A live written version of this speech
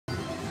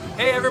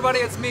Hey everybody,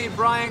 it's me,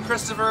 Brian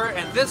Christopher,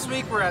 and this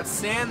week we're at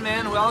San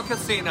Manuel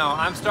Casino.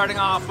 I'm starting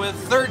off with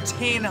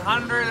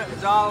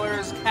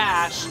 $1,300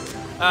 cash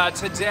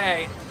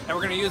today, and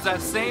we're gonna use that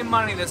same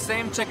money, the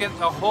same ticket,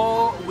 the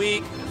whole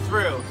week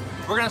through.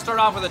 We're gonna start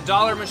off with a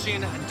dollar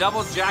machine,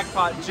 double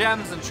jackpot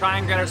gems, and try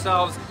and get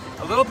ourselves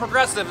a little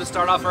progressive to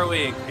start off our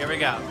week. Here we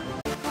go.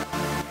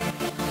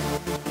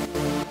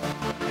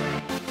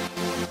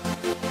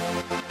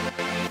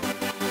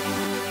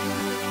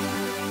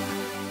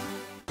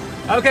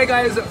 Okay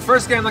guys,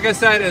 first game, like I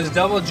said, is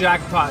double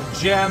jackpot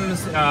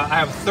gems. I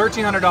have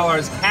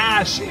 $1,300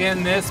 cash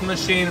in this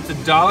machine. It's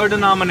a dollar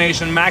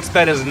denomination. Max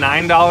bet is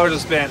 $9 to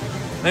spin.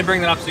 Let me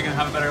bring that up so you can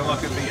have a better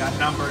look at the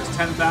numbers.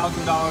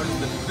 $10,000 is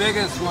the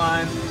biggest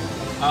one,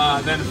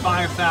 then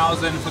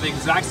 $5,000 for the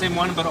exact same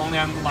one, but only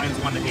on lines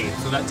 1 to 8.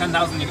 So that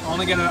 $10,000 you can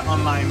only get it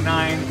on line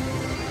 9,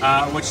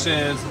 which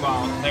is,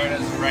 well, there it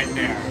is right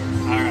there.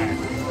 All right,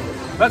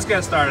 let's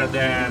get started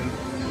then.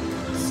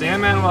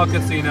 San Manuel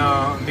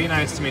Casino, be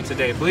nice to me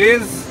today,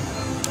 please.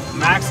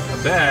 Max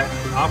bet,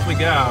 off we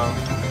go.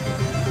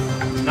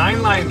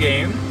 9-line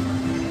game.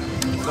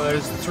 So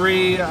there's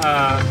three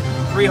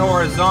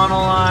horizontal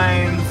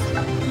lines,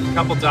 a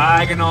couple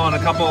diagonal, and a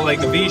couple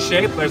like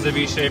V-shape. There's a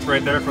V-shape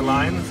right there for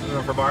lines,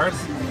 or for bars.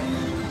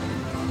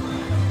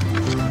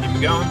 Keep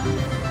it going.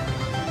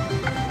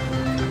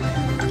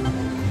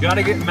 You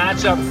gotta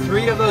match up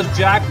 3 of those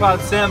jackpot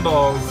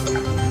symbols.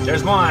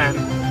 There's one.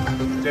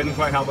 Didn't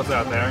quite help us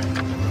out there.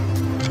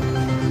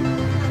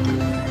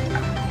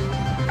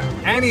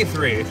 Any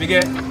 3. If you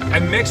get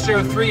a mixture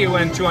of 3, you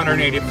win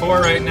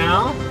 284 right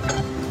now.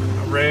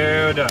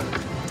 Rude.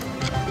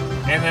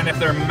 And then if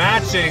they're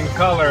matching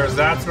colors,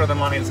 that's where the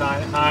money's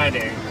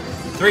hiding.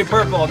 3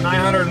 purple,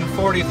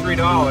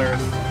 $943.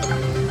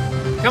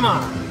 Come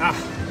on.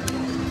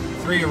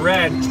 3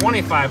 red,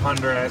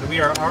 $2,500. We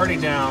are already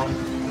down.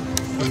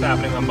 What's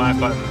happening on my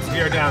buttons?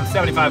 We are down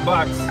 75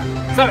 bucks.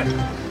 7.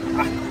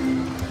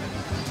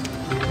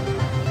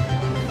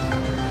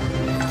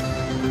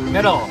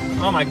 Middle.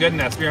 Oh my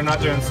goodness, we are not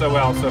doing so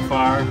well so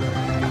far.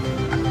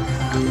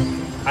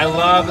 I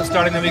love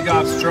starting the week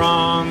off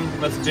strong.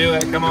 Let's do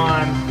it, come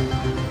on.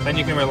 Then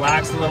you can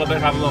relax a little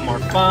bit, have a little more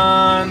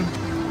fun.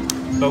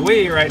 But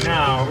right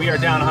now, we are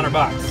down 100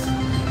 bucks.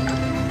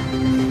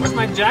 Where's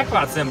my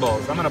jackpot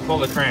symbols? I'm gonna pull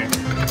the crank.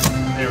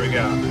 There we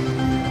go.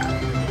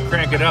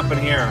 Crank it up in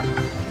here.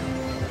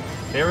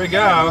 Here we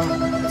go.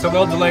 It's a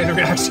little delayed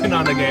reaction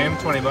on the game,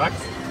 20 bucks.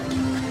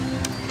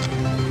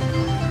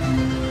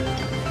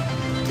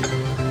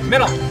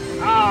 Middle.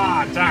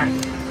 Ah, darn.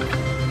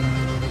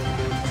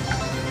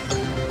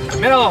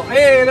 Middle.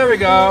 Hey, there we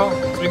go.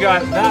 So we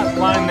got that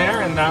line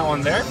there and that one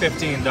there,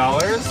 $15.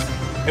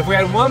 If we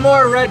had one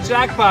more red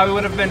jackpot, we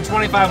would have been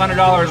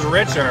 $2,500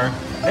 richer.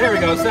 There we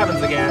go,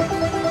 7s again.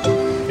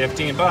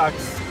 15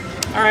 bucks.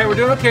 All right, we're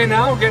doing okay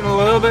now. We're getting a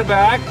little bit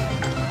back.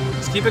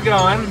 Just keep it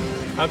going.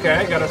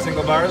 Okay, got our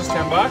single bars,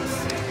 10 bucks.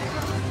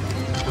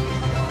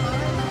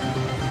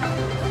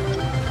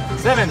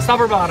 7,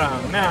 upper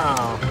bottom,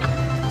 now.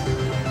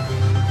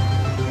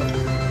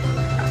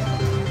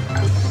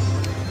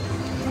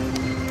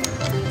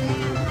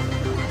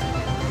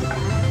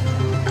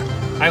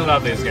 I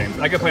love these games.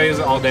 I could play these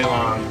all day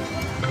long,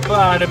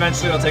 but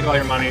eventually they'll take all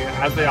your money,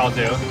 as they all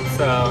do.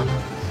 So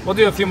we'll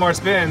do a few more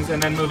spins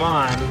and then move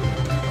on.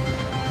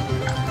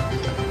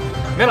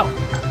 Middle.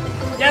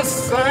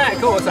 Yes, all right,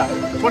 cool, what's that?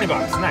 20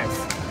 bucks, nice.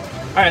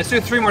 All right, let's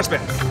do 3 more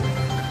spins.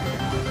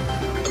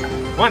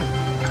 1.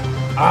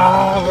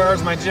 Oh,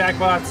 where's my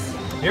jackpots?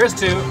 Here's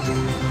 2.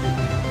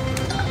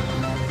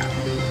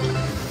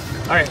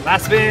 All right,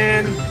 last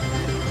spin.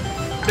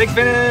 Big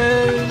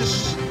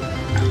finish.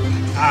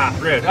 Ah,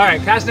 rude. All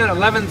right, cashing in at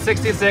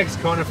 1166,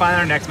 going to find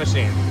our next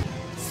machine.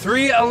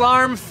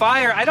 3-alarm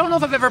fire. I don't know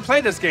if I've ever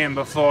played this game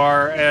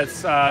before. It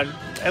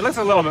looks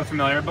a little bit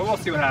familiar, but we'll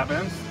see what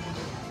happens.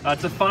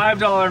 It's a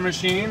 $5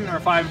 machine, or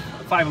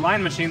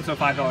 5-line machine, so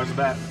 $5 a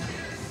bet.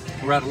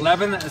 We're at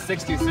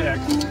 1166.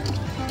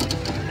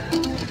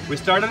 We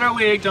started our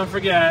week, don't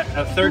forget,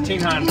 at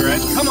 1,300.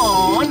 Come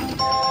on!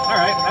 All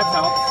right, that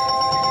helps.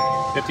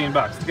 15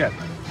 bucks, good.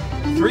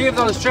 3 of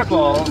those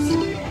triples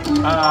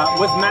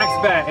with max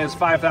bet is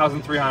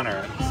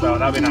 5,300, so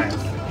that'll be nice.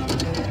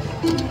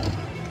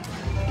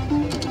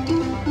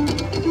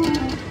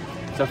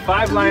 So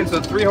 5 lines,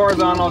 so 3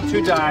 horizontal,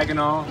 2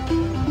 diagonal.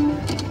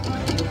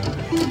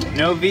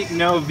 No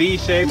V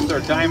shapes or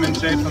diamond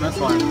shapes on this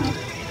one.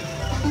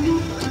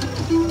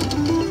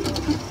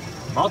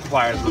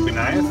 Multipliers would be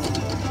nice.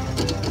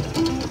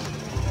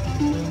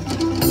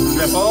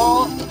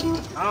 Triple.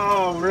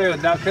 Oh,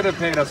 rude. That could have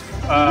paid us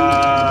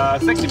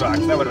 60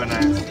 bucks. That would have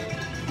been nice.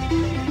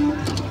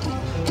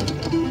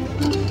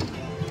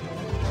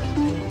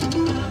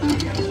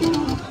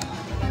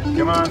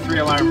 Come on,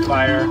 3-alarm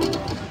fire.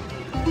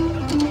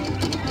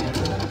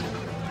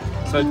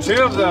 So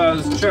 2 of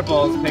those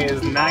triples pays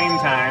 9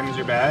 times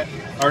your bet,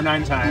 or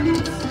 9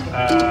 times.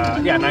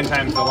 Yeah, 9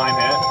 times the line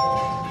hit.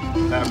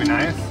 That would be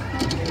nice.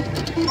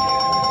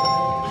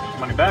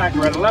 Money back.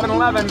 We're at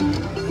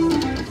 1111.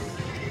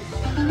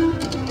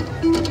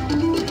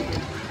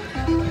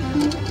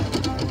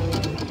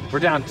 We're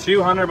down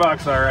 200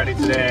 bucks already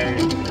today.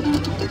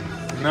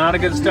 Not a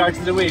good start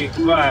to the week,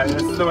 but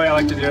this is the way I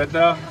like to do it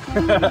though.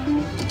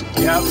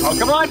 Yeah, oh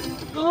come on!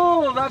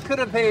 Oh, that could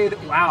have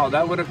paid, wow,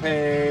 that would have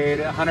paid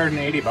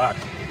 180 bucks.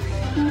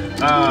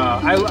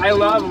 I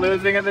love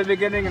losing at the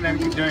beginning and then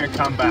doing a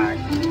comeback.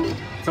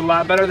 It's a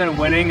lot better than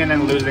winning and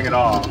then losing it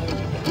all,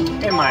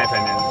 in my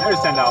opinion. There's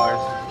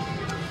 $10.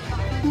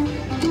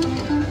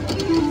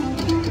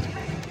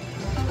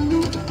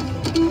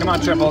 Come on,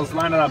 triples,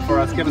 line it up for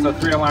us. Give us a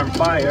 3-alarm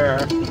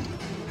fire.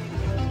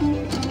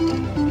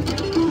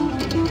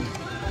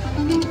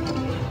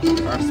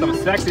 There are some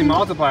sexy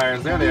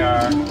multipliers. There they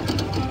are.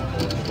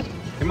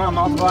 Come on,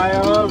 multiplier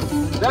of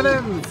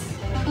 7s.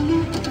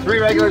 3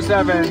 regular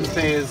 7s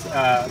pays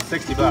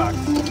 60 bucks.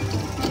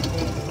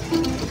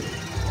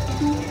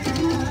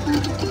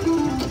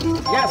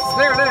 Yes,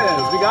 there it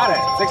is. We got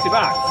it. 60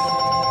 bucks.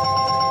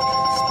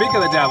 Speak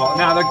of the devil.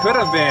 Now, there could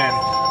have been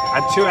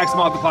a 2x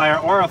multiplier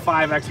or a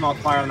 5x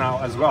multiplier now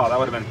as well. That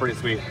would have been pretty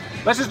sweet.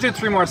 Let's just do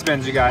 3 more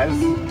spins, you guys.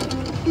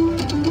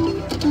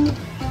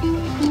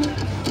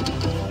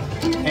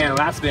 And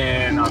last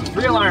spin on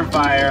 3-alarm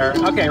fire.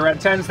 Okay, we're at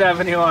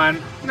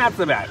 1071. Not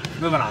so bad.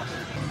 Moving on.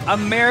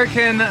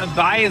 American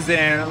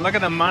Bison. Look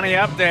at the money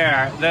up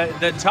there.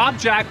 The top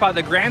jackpot,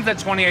 the grand's at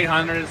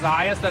 2,800. It's the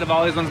highest out of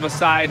all these ones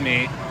beside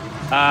me.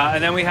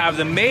 And then we have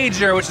the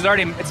major, which is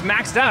already, it's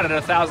maxed out at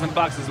 1,000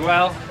 bucks as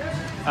well.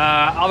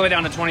 All the way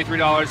down to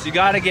 $23. So you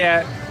got to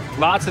get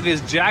lots of these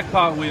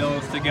jackpot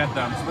wheels to get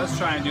them. So let's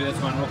try and do this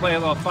one. We'll play a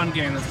little fun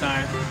game this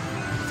time.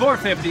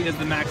 450 is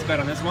the max bet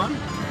on this one.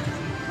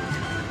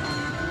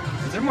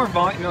 Is there more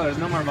volume? No, there's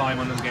no more volume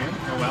on this game.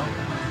 Oh well.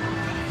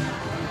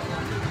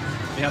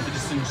 You have to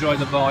just enjoy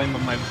the volume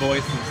of my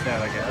voice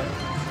instead, I guess.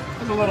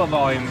 There's a little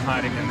volume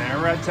hiding in there.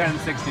 We're at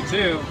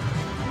 1062.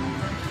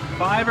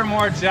 5 or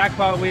more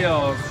jackpot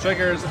wheels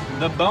triggers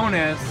the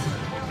bonus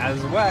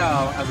as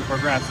well as a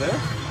progressive.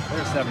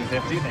 There's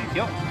 750, thank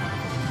you.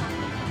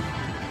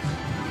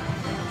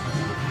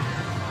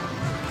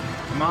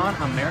 Come on,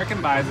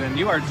 American Bison.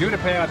 You are due to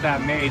pay out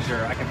that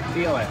major. I can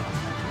feel it.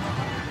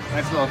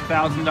 Nice little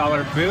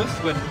 $1,000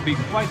 boost would be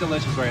quite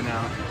delicious right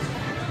now.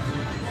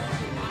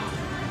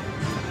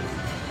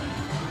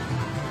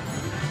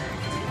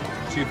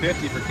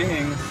 $250 for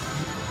Kings.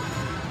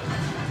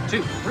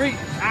 2, 3,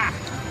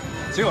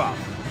 2 off.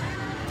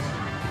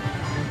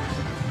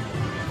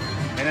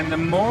 And then the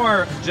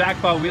more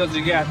jackpot wheels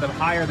you get, the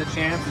higher the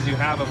chances you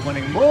have of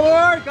winning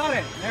more. Got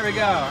it. There we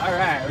go. All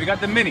right, we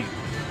got the mini.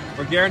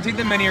 We're guaranteed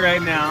the mini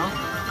right now.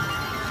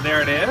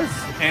 There it is.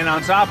 And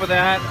on top of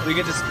that, we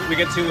get to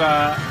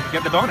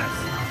get the bonus.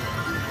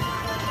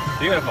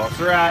 Beautiful.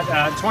 So we're at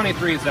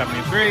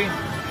 23.73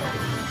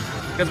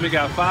 because we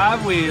got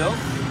 5 wheels.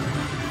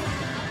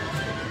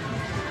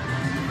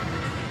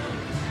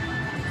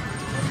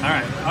 All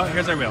right, oh,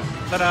 here's our wheel.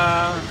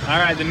 Ta-da! All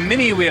right, the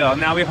mini wheel.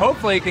 Now we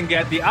hopefully can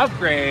get the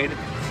upgrade,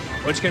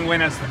 which can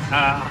win us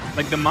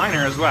like the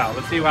minor as well.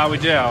 Let's see how we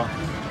do.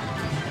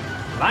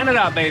 Line it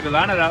up, baby,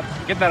 line it up.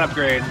 Get that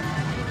upgrade.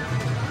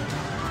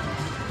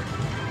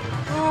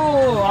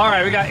 Oh, all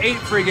right, we got 8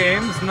 free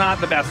games. Not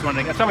the best one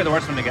to get. It's probably the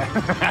worst one to get.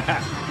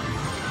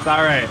 It's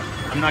all right.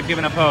 I'm not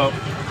giving up hope.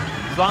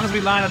 As long as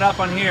we line it up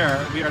on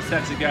here, we are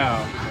set to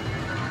go.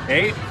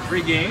 8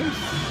 free games.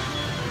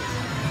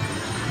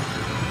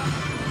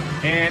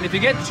 And if you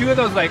get 2 of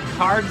those like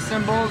card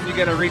symbols, you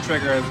get a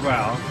retrigger as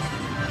well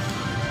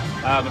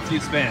of a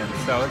few spins.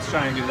 So let's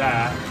try and do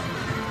that.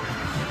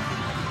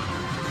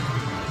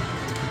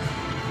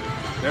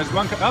 There's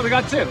one. Oh, we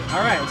got 2. All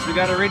right, so we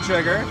got a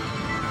retrigger.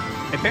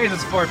 It pays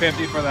us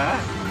 $4.50 for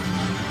that.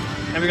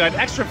 And we got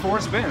extra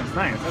 4 spins.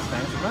 Nice, that's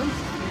nice.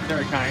 That's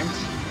very kind.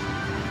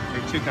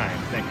 You're too kind.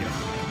 Thank you.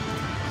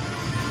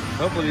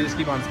 Hopefully we just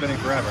keep on spinning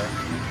forever.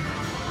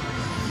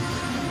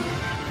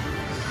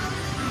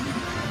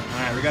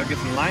 All right, we got to get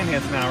some line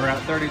hits now. We're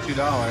at $32.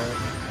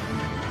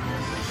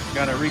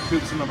 Got to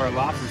recoup some of our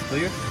losses,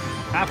 please.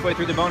 Halfway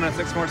through the bonus,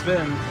 6 more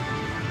spins.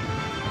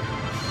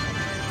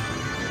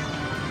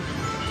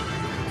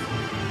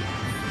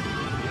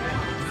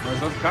 Where's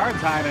those cards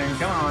hiding?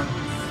 Come on.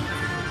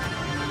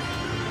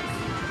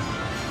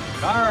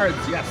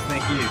 Cards, yes,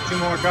 thank you. 2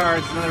 more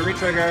cards, another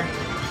retrigger.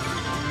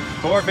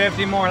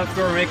 $4.50 more, that's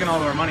where we're making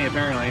all of our money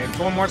apparently.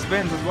 4 more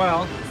spins as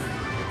well.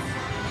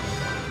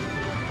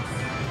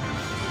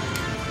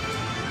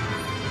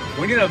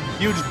 We need a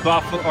huge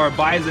buffalo or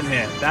bison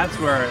hit. That's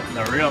where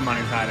the real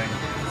money's hiding.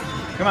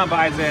 Come on,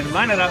 bison,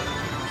 line it up.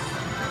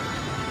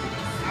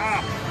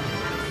 Ah.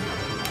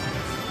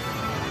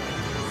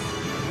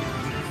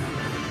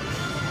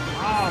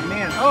 Oh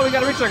man, oh, we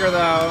got a retrigger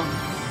though.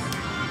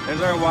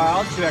 There's our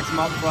wild 2x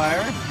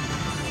multiplier.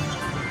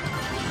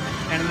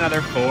 And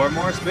another 4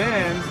 more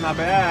spins, not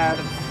bad.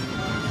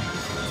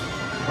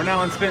 We're now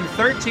on spin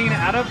 13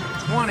 out of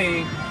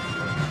 20.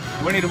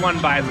 We need 1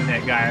 bison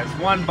hit, guys.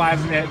 1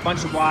 bison hit,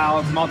 bunch of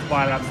wilds,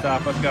 multiply that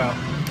stuff. Let's go.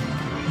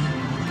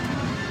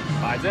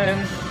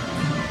 Bison.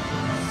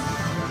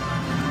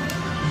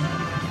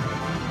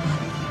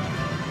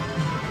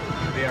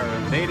 They are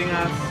evading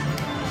us.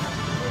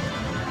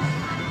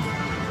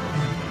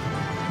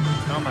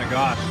 Oh my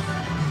gosh.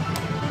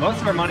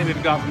 Most of our money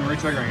we've got from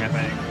retriggering, I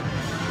think.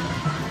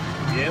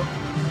 Yep.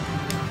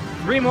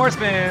 3 more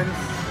spins.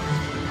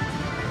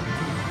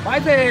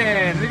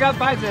 Bison! We got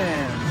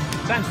Bison!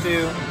 Times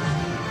 2.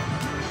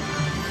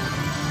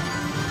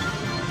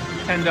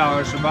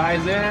 $10 for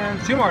Bison.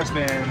 2 more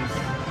spins.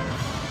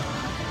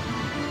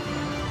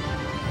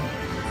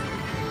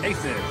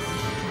 Aces.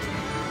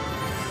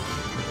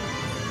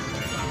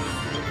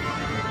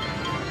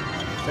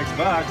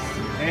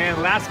 $6.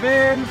 And last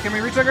spin. Can we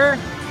retrigger?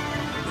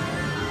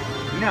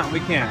 No, we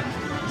can't.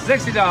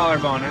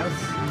 $60 bonus.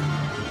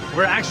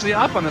 We're actually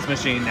up on this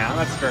machine now.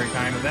 That's very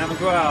kind of them as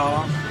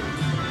well.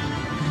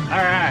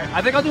 Alright,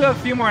 I think I'll do a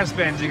few more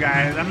spins, you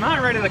guys. I'm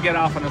not ready to get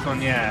off on this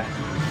one yet.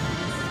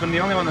 It's been the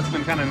only one that's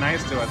been kind of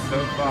nice to us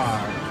so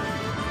far.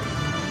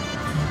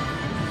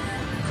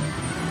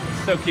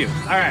 So cute.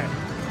 Alright,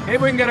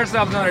 maybe we can get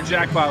ourselves another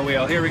jackpot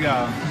wheel. Here we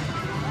go.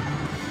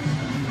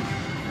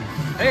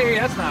 Hey,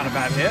 that's not a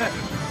bad hit.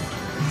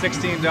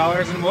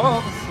 $16 in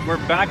wolves. We're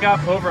back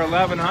up over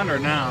 1,100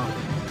 now.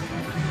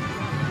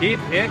 Keep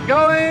it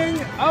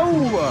going.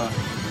 Oh!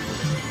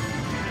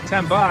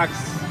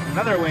 $10.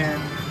 Another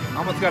win.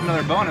 Almost got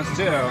another bonus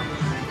too.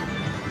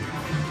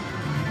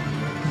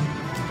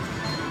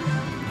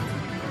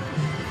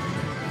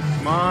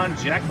 Come on,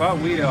 jackpot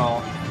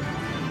wheel.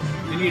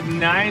 You need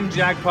 9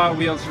 jackpot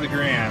wheels for the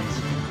grand.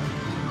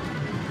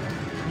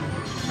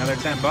 Another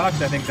 $10, I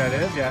think that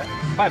is. Yeah,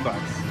 $5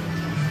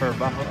 for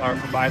buffalo or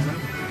for bison.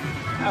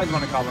 I always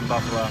want to call them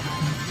buffalo.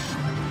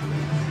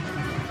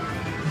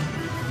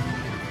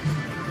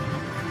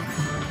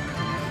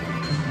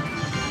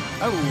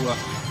 Oh,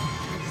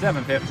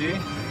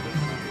 $7.50.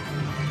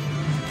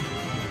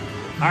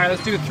 All right,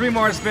 let's do 3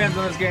 more spins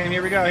on this game.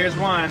 Here we go. Here's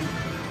one.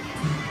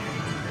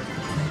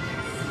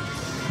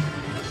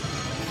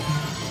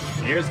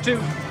 Here's 2.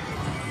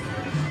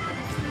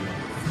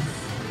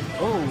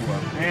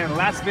 Oh, and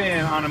last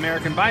spin on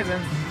American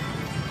Bison.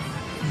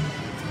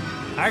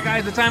 All right,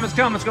 guys, the time has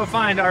come. Let's go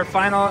find our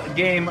final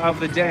game of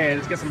the day.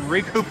 Let's get some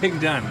recouping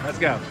done. Let's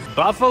go.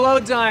 Buffalo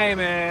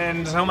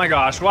Diamond. Oh my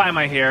gosh, why am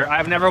I here?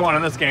 I've never won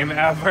in this game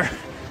ever,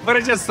 but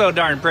it's just so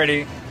darn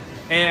pretty.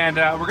 And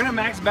we're gonna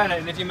max bet it,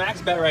 and if you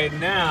max bet right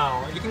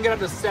now, you can get up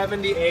to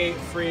 78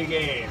 free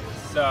games.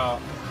 So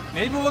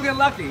maybe we'll get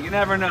lucky, you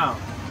never know.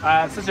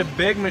 It's such a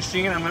big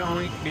machine, I'm gonna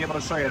only be able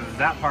to show you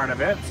that part of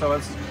it. So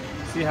let's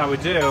see how we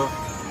do.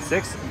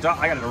 $6,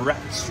 I gotta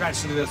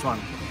stretch to do this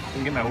one. I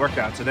can get my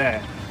workout today.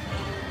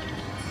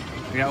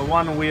 We got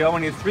 1 wheel,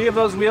 we need 3 of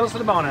those wheels for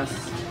the bonus.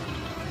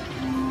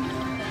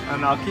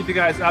 And I'll keep you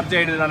guys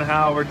updated on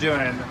how we're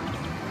doing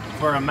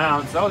for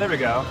amounts. Oh, there we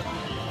go.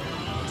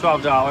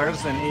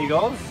 $12 in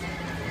Eagles.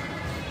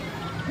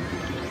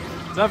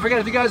 Don't forget,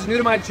 if you guys are new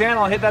to my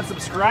channel, hit that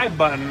subscribe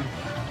button.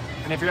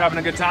 And if you're having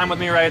a good time with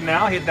me right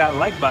now, hit that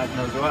like button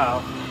as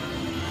well.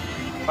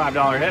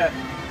 $5 hit.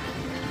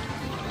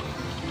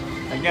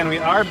 Again, we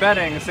are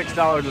betting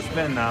 $6 a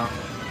spin now.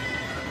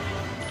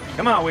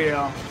 Come on,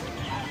 wheel.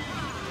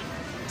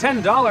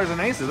 $10 in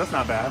aces, that's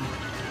not bad.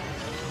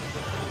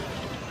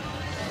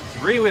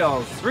 3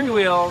 wheels, 3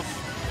 wheels.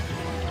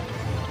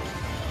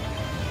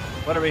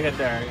 What do we hit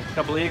there? A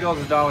couple eagles,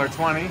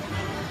 $1.20.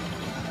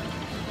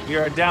 We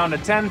are down to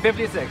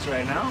 $10.56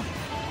 right now.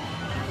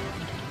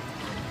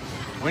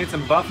 We need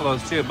some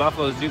buffaloes too.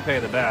 Buffaloes do pay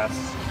the best.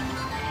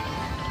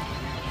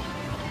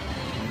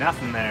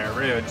 Nothing there,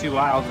 really. 2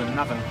 wilds and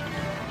nothing.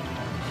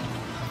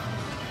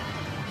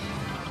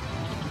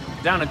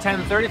 Down to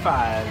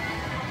 $10.35.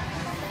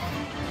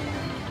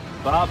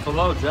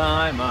 Buffalo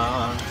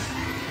Diamonds.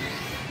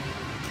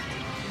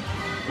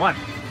 1,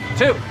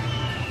 2.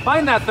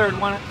 Find that 3rd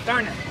one.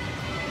 Darn it.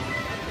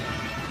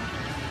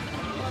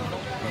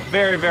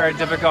 Very, very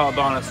difficult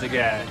bonus to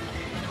get.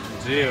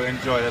 Do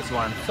enjoy this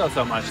one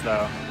so much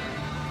though.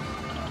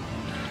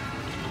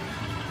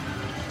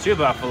 2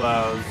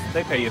 buffaloes.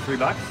 They pay you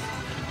 $3.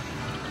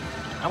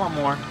 I want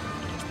more.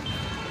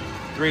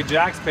 3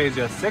 jacks pays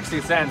you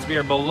 60 cents. We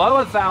are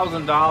below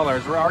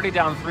 $1,000. We're already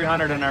down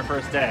 300 in our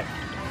first day.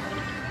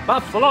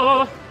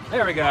 Buffalo.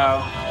 There we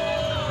go.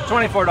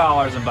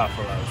 $24 in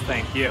buffaloes.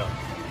 Thank you.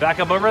 Back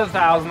up over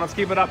 1,000. Let's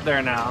keep it up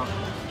there now.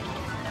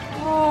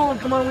 Oh,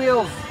 come on,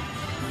 wheels.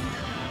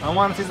 I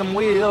want to see some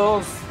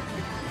wheels.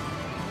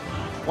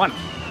 1,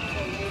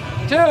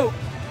 2,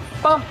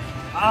 bump.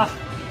 Ah.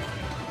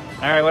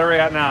 All right, what are we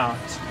at now?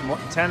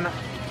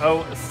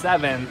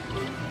 10.07,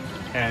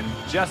 and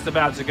just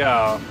about to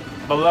go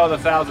below the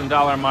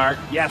 $1,000 mark.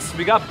 Yes,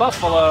 we got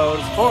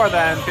buffaloes for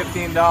then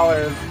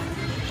 $15,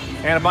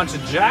 and a bunch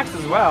of jacks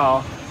as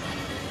well.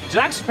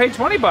 Jacks paid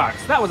 $20.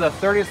 That was a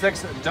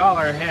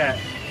 $36 hit.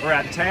 We're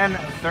at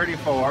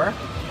 $10.34.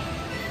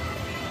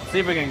 See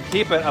if we can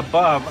keep it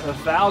above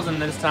 1,000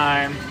 this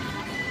time.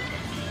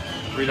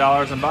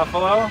 $3 in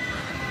buffalo.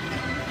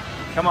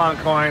 Come on,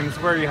 coins.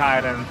 Where are you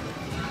hiding?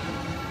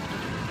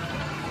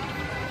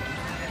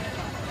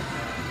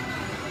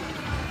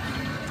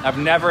 I've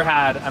never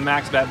had a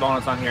max bet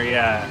bonus on here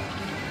yet.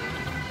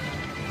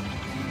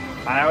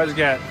 I always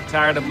get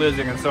tired of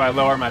losing, and so I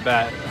lower my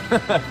bet.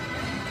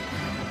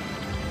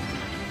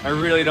 I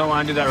really don't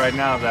want to do that right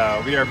now,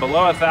 though. We are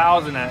below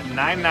 1,000 at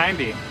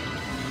 990.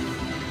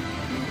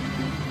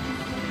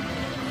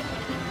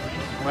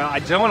 Well, I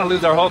don't want to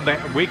lose our whole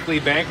weekly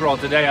bankroll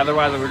today,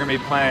 otherwise we're going to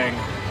be playing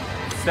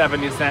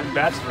 70-cent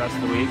bets the rest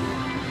of the week.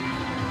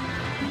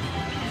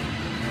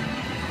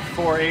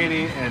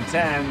 480 and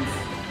 10s.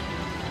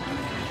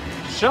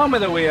 Show me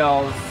the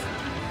wheels.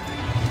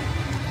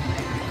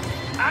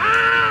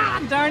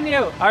 Ah, darn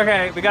you.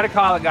 Okay, we got to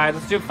call it, guys.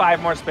 Let's do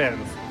 5 more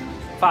spins.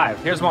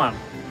 5. Here's 1.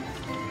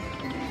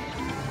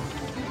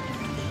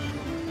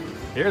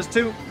 Here's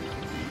 2.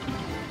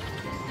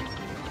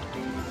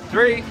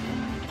 3.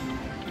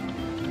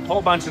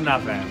 Whole bunch of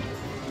nothing.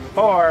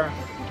 4.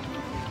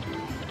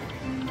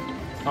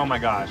 Oh my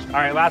gosh. All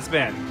right, last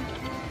spin.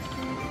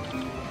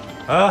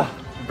 Ugh,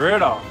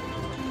 brutal.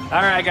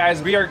 All right,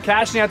 guys, we are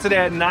cashing out today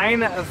at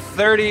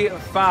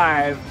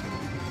 9:35.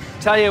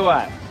 Tell you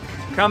what,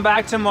 come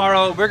back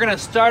tomorrow. We're gonna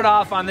start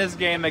off on this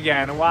game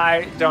again.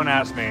 Why? Don't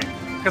ask me.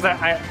 Because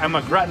I'm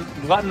a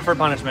glutton for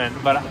punishment,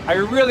 but I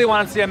really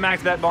want to see a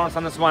max bet bonus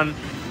on this one.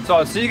 So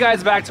I'll see you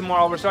guys back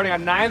tomorrow. We're starting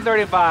at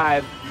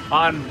 9:35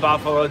 on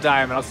Buffalo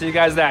Diamond. I'll see you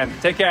guys then.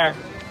 Take care.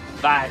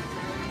 Bye.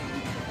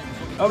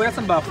 Oh, we got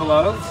some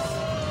Buffaloes.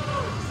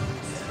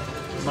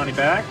 Money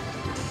back.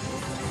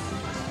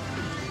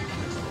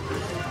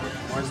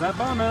 Where's that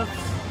bonus?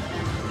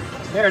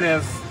 There it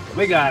is.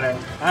 We got it.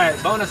 All right,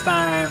 bonus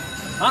time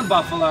on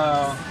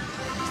Buffalo.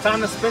 It's time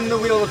to spin the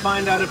wheel to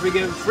find out if we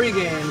get free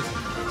games,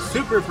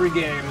 super free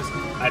games,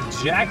 a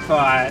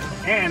jackpot,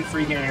 and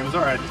free games,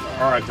 or a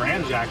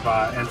grand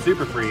jackpot and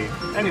super free.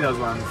 Any of those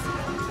ones.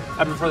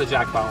 I prefer the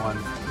jackpot one.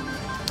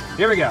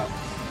 Here we go.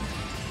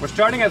 We're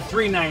starting at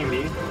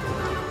 390.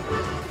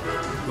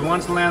 We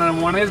want to land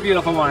on one of these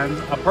beautiful ones,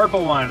 a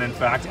purple one, in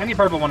fact. Any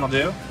purple one will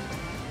do.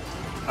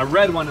 A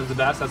red one is the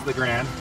best, that's the grand.